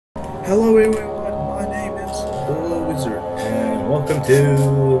Hello everyone, my name is BluWizrd, and welcome to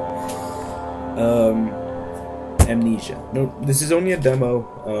Amnesia. No, this is only a demo.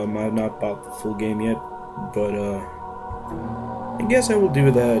 I've not bought the full game yet, but I guess I will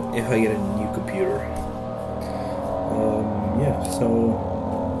do that if I get a new computer. Yeah,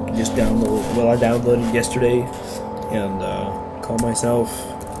 so just download. Well, I downloaded yesterday, and call myself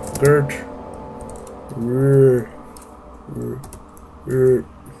Gert.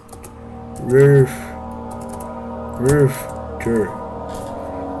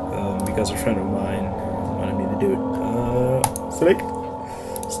 Because a friend of mine wanted me to do it. Select,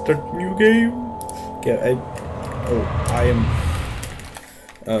 start new game. Yeah,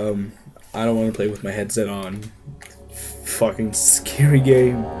 I don't want to play with my headset on. Fucking scary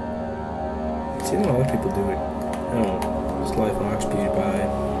game. I've seen a lot of people do it. Oh, it's Life Ox PewDiePie.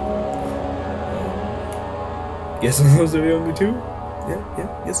 Guess those are the only two.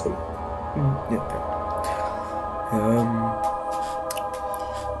 Yeah, guess so. Yeah.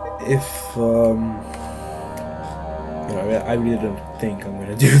 I really don't think I'm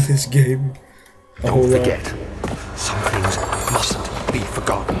gonna do this game. Don't forget, some things mustn't be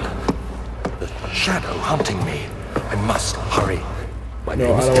forgotten. The shadow hunting me. I must hurry. My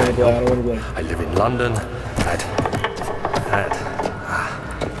name is Daniel. I don't want to play. I live in London at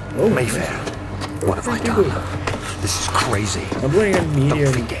Mayfair. What have I done? This is crazy. I'm playing a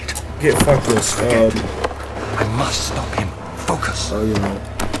medium. Don't forget. Get fucked this. I must stop him. Focus. Oh, you know.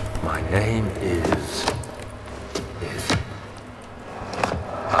 My name is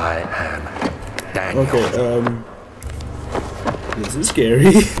I am Daniel. Okay, this is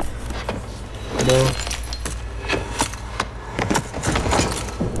scary. No.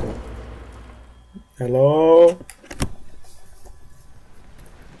 Hello?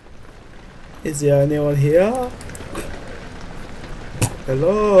 Is there anyone here?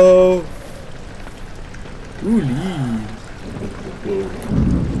 Hello? Ooh, leave. Whoa.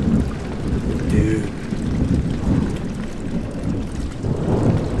 Dude.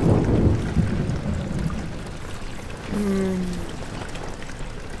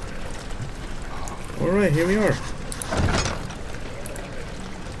 Alright, here we are.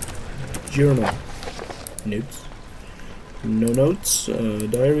 Journal. Notes. No notes.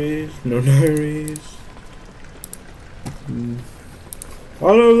 Diaries. No diaries.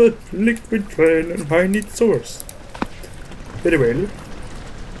 Follow the liquid trail and find its source. Very well.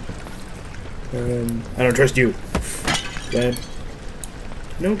 I don't trust you. Then,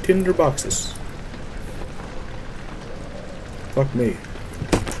 no tinder boxes. Fuck me.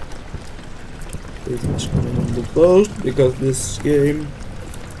 This is going to be closed because this game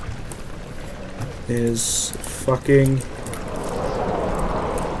is fucking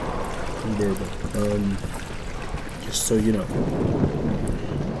bourbon. Just so you know.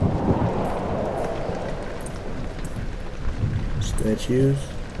 Statues.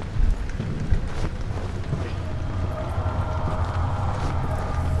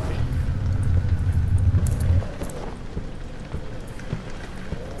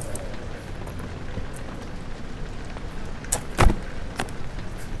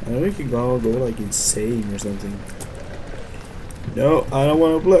 I know we could go like insane or something. No, I don't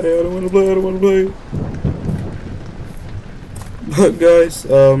want to play. I don't want to play. I don't want to play. But guys,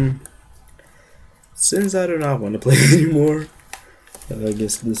 since I do not want to play anymore, I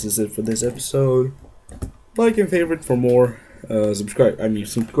guess this is it for this episode. Like and favorite for more. Subscribe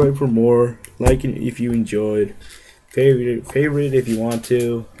for more. Like if you enjoyed. Favorite if you want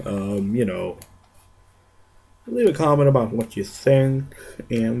to. You know. Leave a comment about what you think,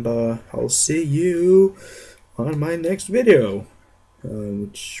 and I'll see you on my next video,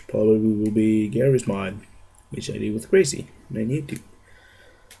 which probably will be Gary's mod, which I did with Gracie, and I need to.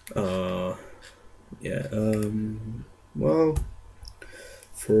 Yeah. Well,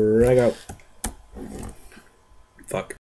 frag out. Fuck.